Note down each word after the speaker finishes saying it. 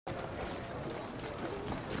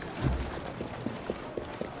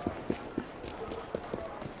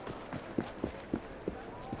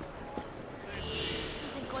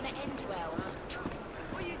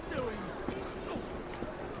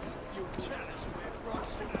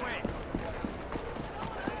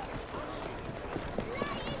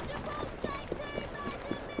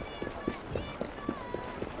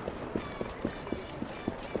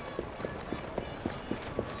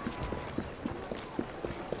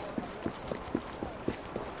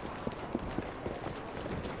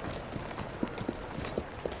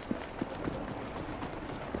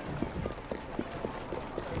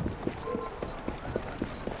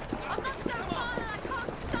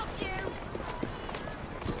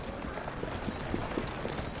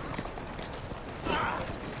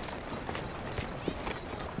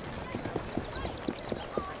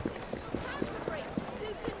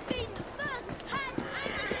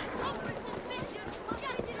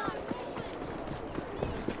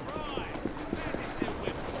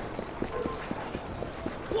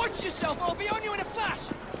Watch yourself, I'll be on you in a flash!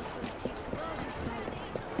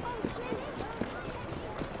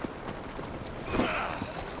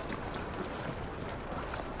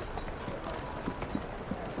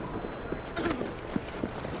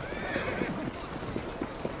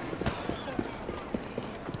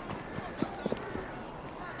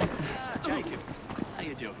 Jacob, how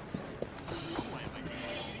you doing?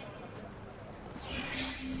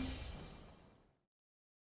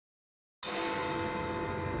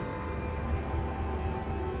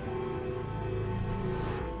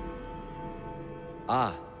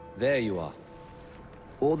 Ah, there you are.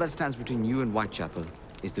 All that stands between you and Whitechapel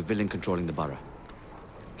is the villain controlling the borough.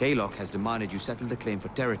 Kaylock has demanded you settle the claim for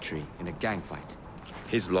territory in a gang fight.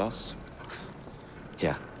 His loss?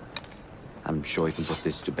 Yeah. I'm sure he can put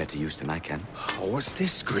this to better use than I can. Oh, what's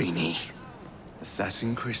this, Greenie?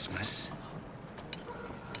 Assassin Christmas.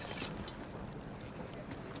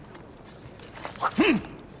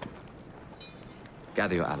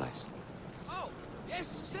 Gather your allies. Oh,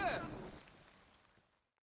 yes, sir!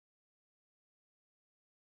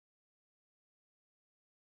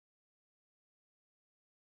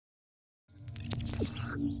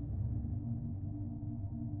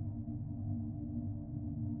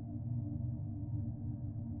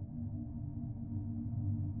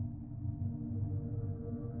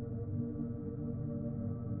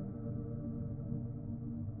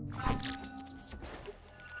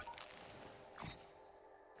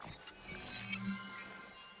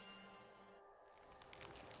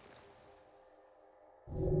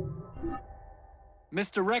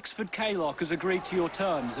 Mr. Rexford Kaylock has agreed to your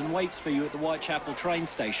terms and waits for you at the Whitechapel train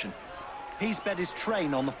station. He's bet his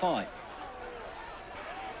train on the fight.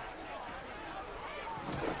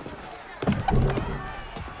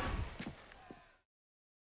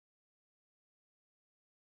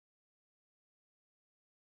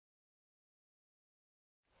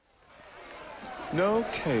 No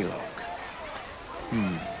Kaylock.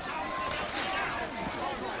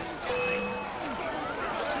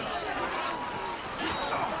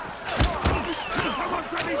 Someone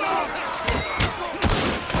grab his arm!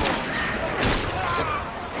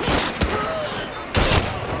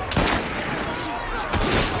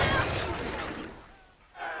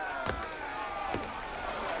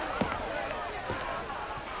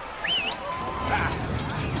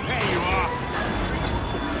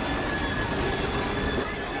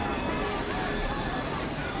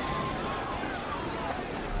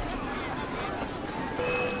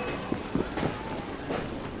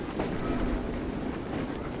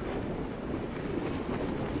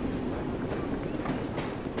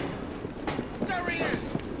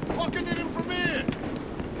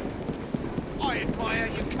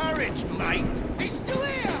 Courage, mate! He's still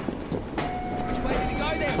here! Which way did he go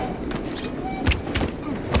then?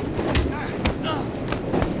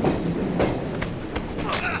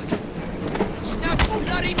 Snap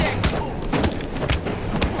bloody neck!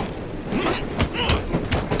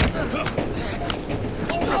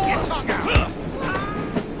 Hold up your tongue out!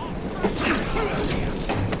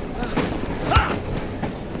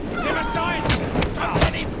 Zimmer science! Don't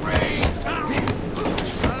let him breathe!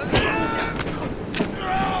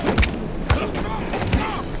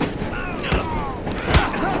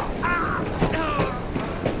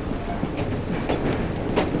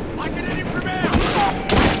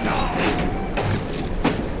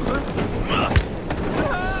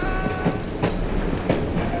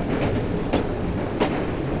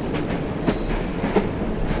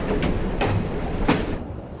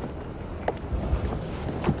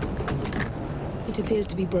 It appears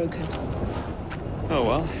to be broken. Oh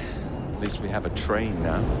well, at least we have a train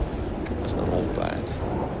now. It's not all bad.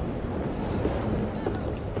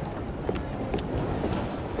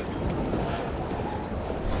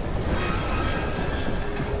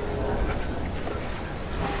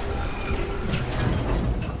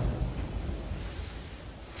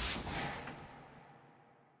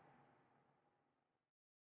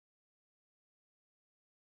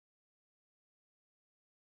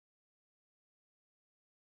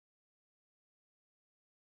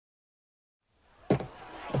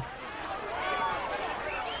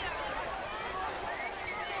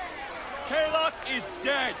 Kaylock is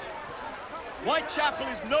dead. Whitechapel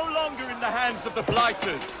is no longer in the hands of the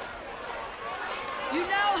Blighters. You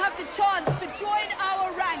now have the chance to join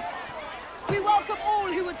our ranks. We welcome all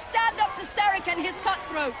who would stand up to Starrick and his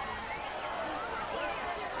cutthroats.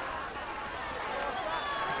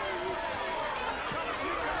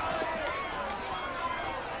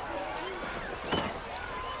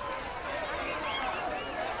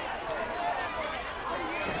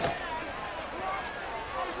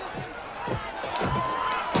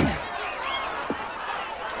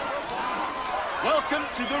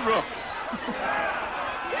 crooks.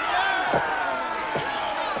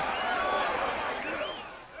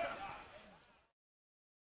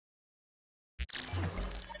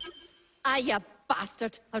 Ah, you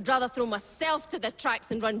bastard. I'd rather throw myself to the tracks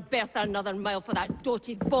than run Bertha another mile for that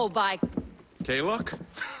doty ball bag. Kaylock?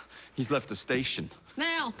 He's left the station.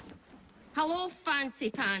 Well, hello, fancy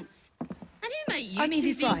pants. And who might you I'm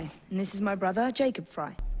Evie two be? Fry, and this is my brother, Jacob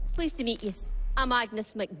Fry. Pleased to meet you. I'm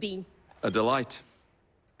Agnes McBean. A delight.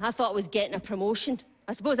 I thought I was getting a promotion.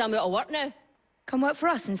 I suppose I'm out of work now. Come work for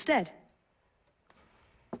us instead.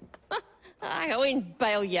 I won't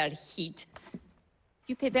bile your heat.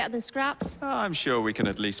 You pay better than scraps? I'm sure we can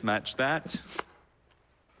at least match that.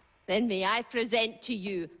 Then may I present to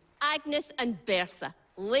you Agnes and Bertha,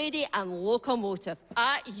 lady and locomotive,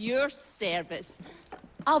 at your service.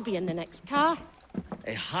 I'll be in the next car.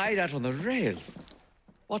 A hideout on the rails.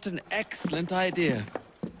 What an excellent idea.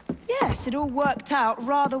 Yes, it all worked out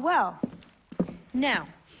rather well. Now,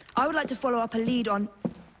 I would like to follow up a lead on...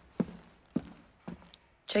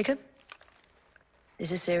 Jacob? Is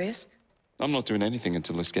this serious? I'm not doing anything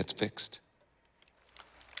until this gets fixed.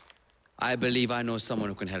 I believe I know someone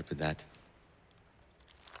who can help with that.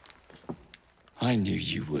 I knew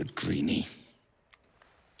you would, Greenie.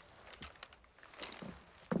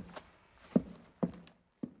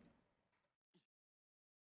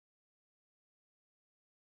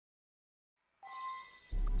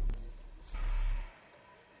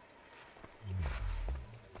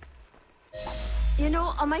 You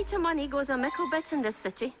know, a mite of money goes a mickle bit in this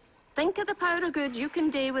city. Think of the power of good you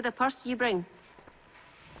can do with the purse you bring.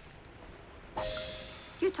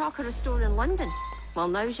 You talk of a store in London. Well,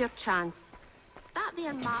 now's your chance. That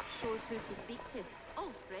there map shows who to speak to.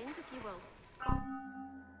 Old friends, if you will.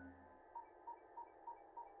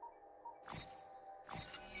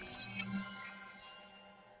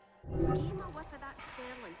 Game a whiff of that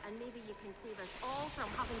sterling, and maybe you can save us all from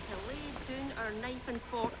having to lay down our knife and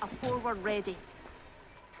fork afore we're ready.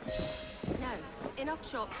 Now, enough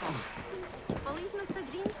shop talk. I believe Mr.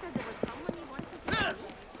 Green said there was someone he wanted to meet.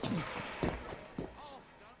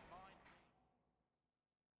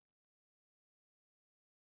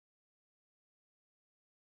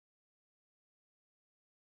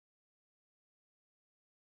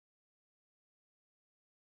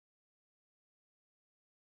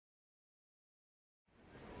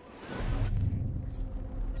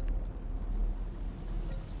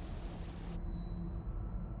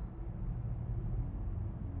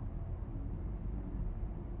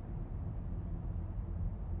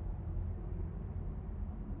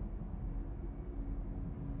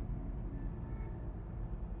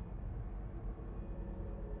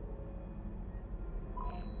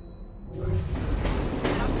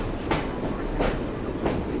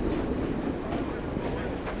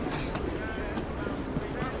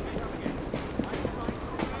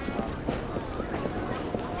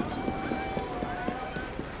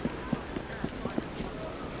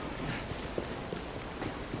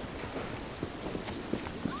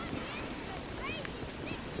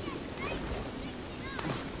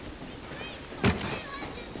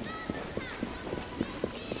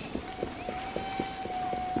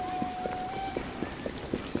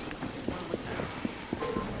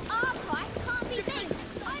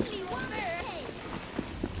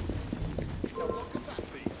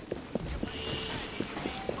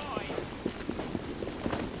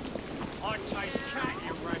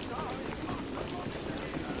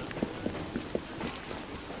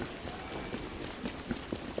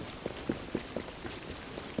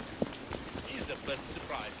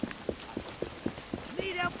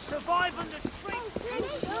 Survive on the streets!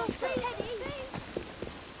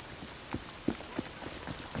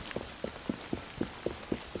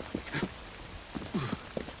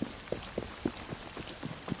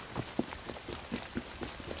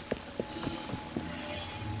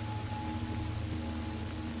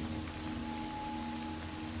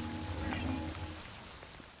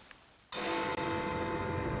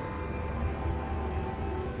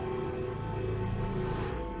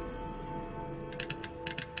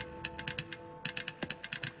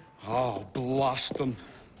 Oh, blast them.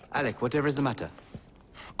 Alec, whatever is the matter?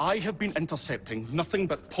 I have been intercepting nothing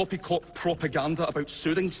but poppycock propaganda about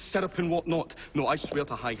soothing syrup and whatnot. No, I swear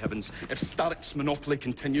to high heavens, if Starrick's monopoly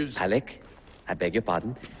continues... Alec, I beg your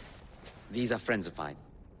pardon. These are friends of mine.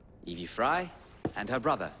 Evie Fry and her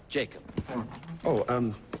brother, Jacob.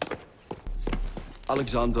 Oh,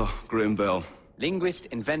 Alexander Graham Bell. Linguist,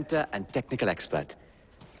 inventor, and technical expert.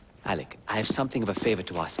 Alec, I have something of a favor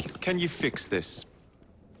to ask you. Can you fix this?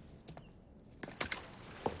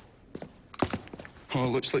 Oh, it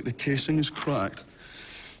looks like the casing is cracked.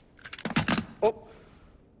 Oh,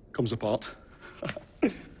 comes apart.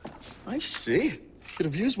 I say, could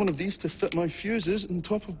have used one of these to fit my fuses on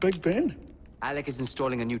top of Big Ben. Alec is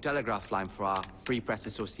installing a new telegraph line for our Free Press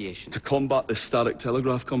Association. To combat the Static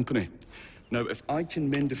Telegraph Company. Now, if I can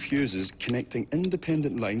mend the fuses connecting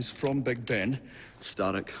independent lines from Big Ben,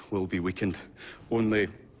 Static will be weakened. Only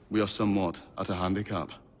we are somewhat at a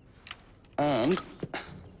handicap. And...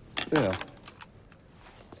 there.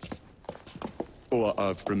 Oh,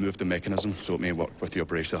 I've removed the mechanism so it may work with your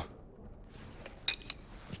bracer.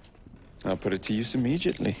 I'll put it to use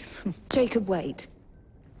immediately. Jacob, wait.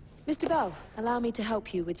 Mr. Bell, allow me to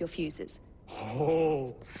help you with your fuses.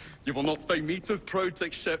 Oh, you will not find me too proud to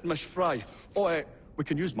accept Miss Fry. Oh, we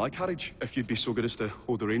can use my carriage, if you'd be so good as to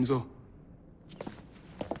hold the reins, though.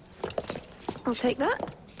 I'll take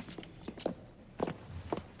that.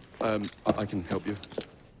 I can help you.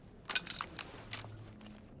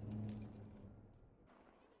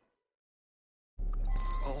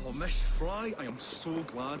 Oh, Miss Fry, I am so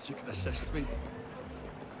glad you could assist me.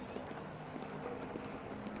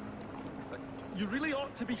 You really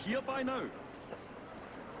ought to be here by now.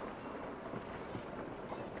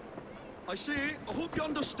 I say, I hope you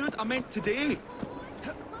understood I meant today.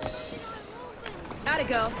 Atta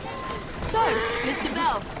girl. So, Mr.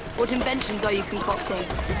 Bell, what inventions are you concocting?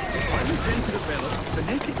 I intend to develop a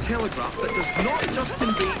phonetic telegraph that does not just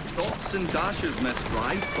convey dots and dashes, Miss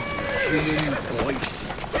Fry, but human voice.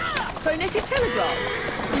 Phonetic telegraph?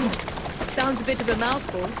 Sounds a bit of a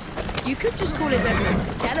mouthful. You could just call it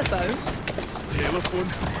a telephone. Telephone?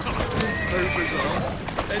 How bizarre.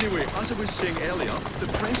 Anyway, as I was saying earlier, the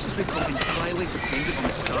press has become entirely dependent on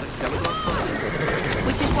the Static Telegraph Company.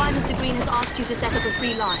 Which is why Mr. Green has asked you to set up a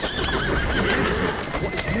free line. Yes.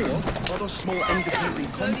 What is more, other small independent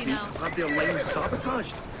Slowly companies now. have had their lines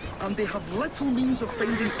sabotaged, and they have little means of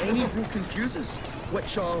finding any broken fuses,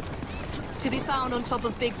 which are... To be found on top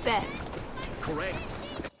of Big Ben. correct.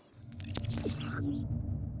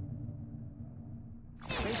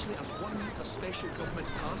 Especially as one needs a special government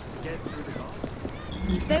pass to get through the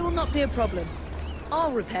guards. They will not be a problem.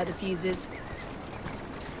 I'll repair the fuses.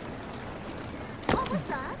 What was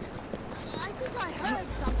that? I think I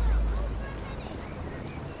heard something.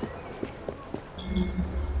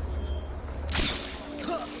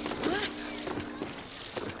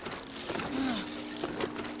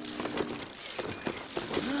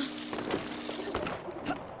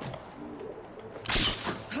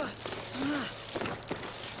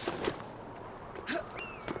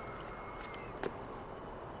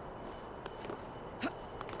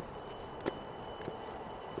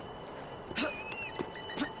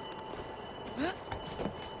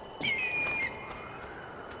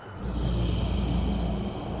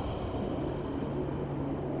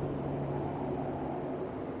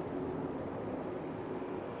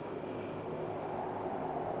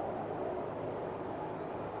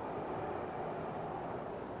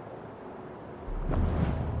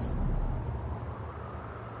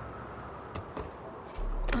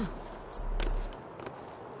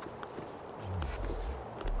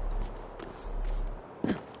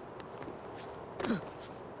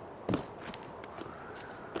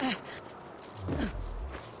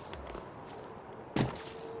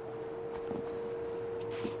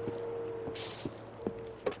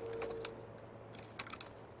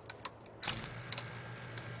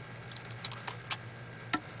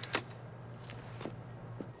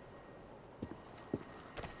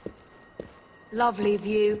 Lovely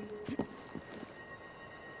view.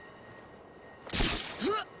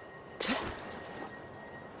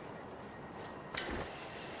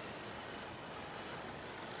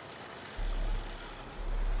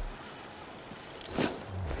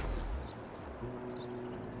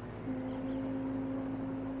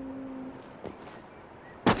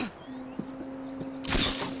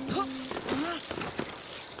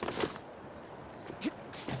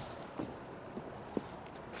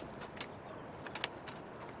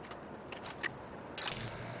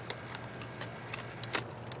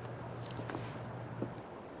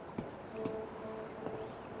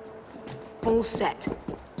 All set.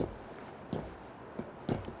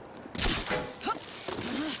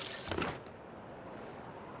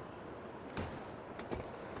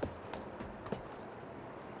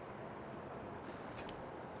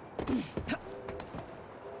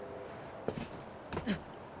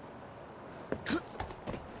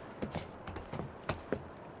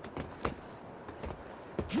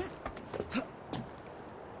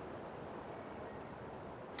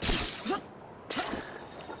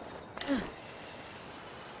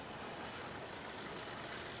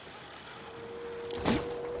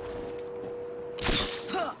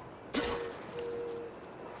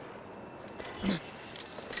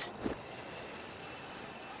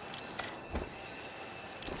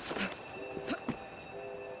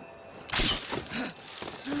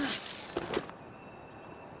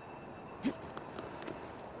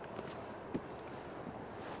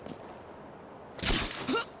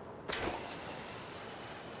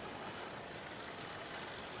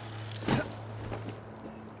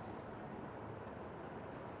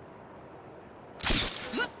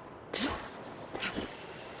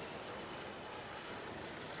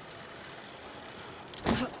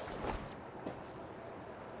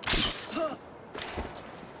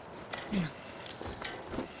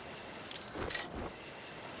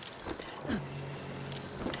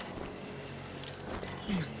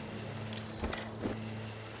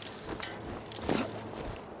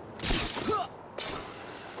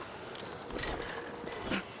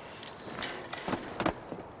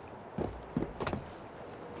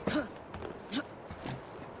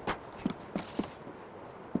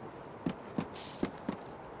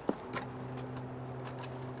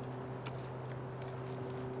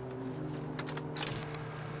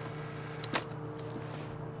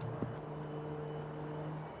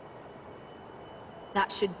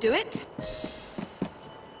 That should do it.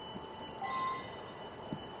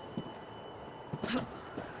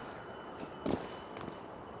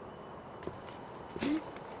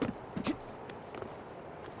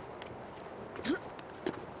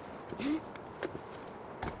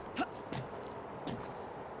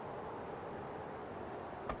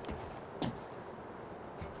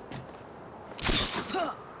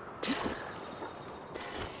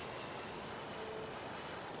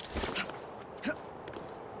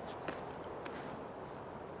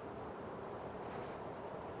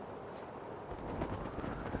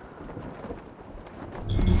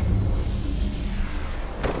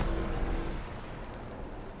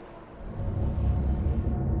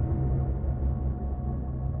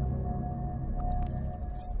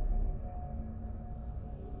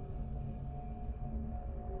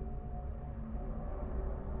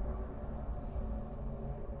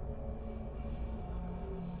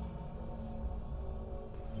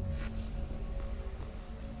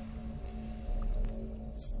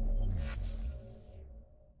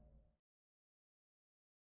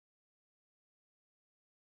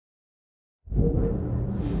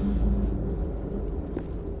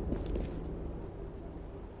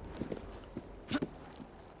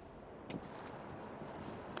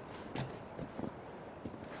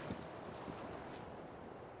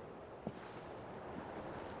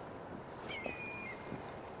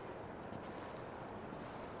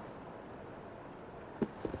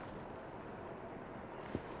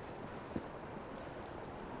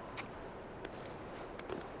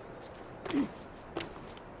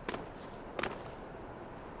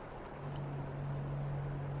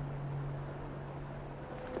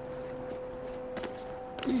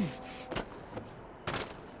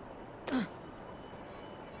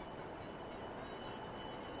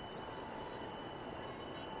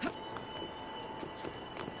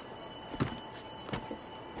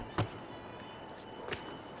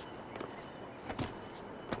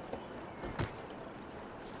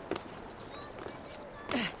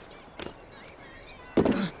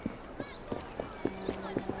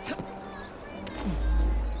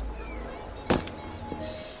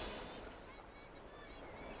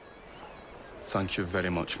 Thank you very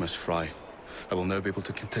much, Miss Fry. I will now be able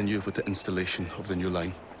to continue with the installation of the new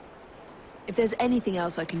line. If there's anything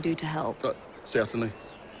else I can do to help... Certainly.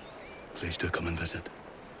 Please do come and visit.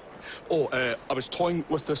 Oh, I was toying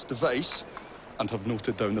with this device and have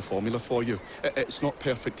noted down the formula for you. It's not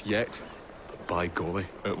perfect yet, but by golly,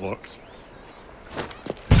 it works.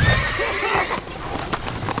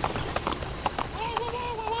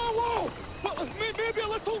 Whoa! Maybe a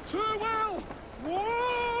little too well! Whoa!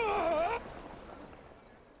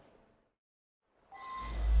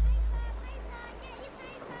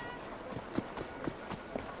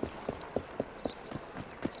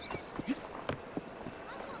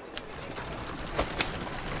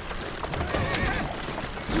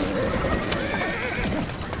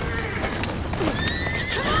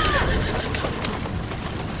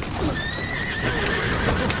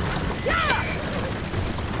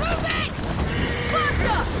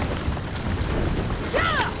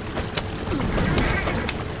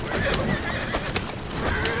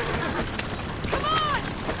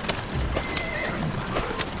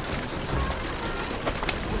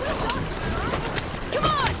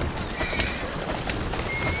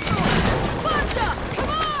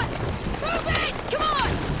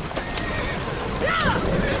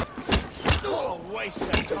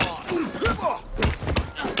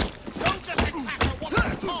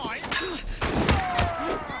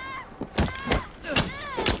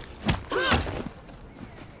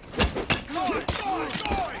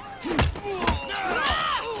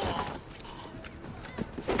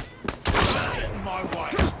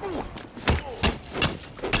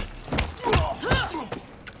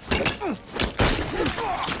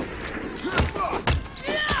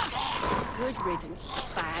 Good riddance to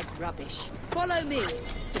bad rubbish. Follow me.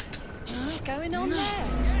 What's going on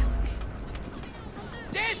there?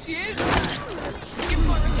 There she is! Give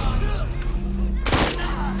my regard!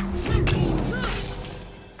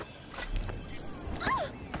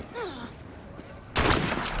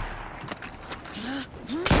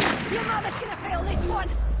 Your mother's gonna feel this one!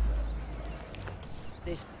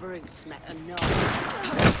 This brute's met a knock.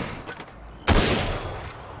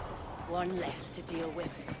 One less to deal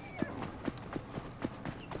with.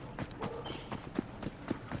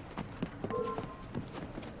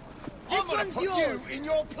 This one's put yours! you in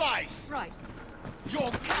your place! Right.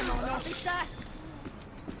 You're... Come on, officer!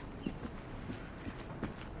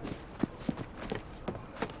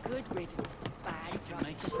 Good riddance to bad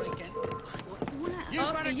rubbish. What's the one out? You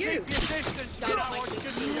After better you! keep your distance, you know what's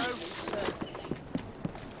good to you.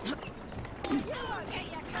 I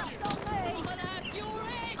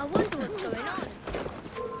wonder what's going on.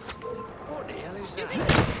 What the hell is You that? think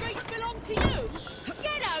the streets belong to you?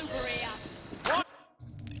 Get over here!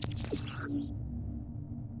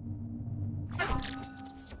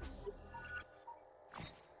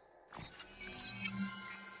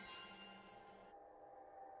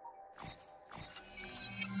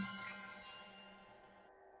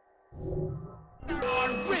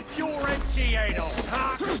 I'll rip your empty head off!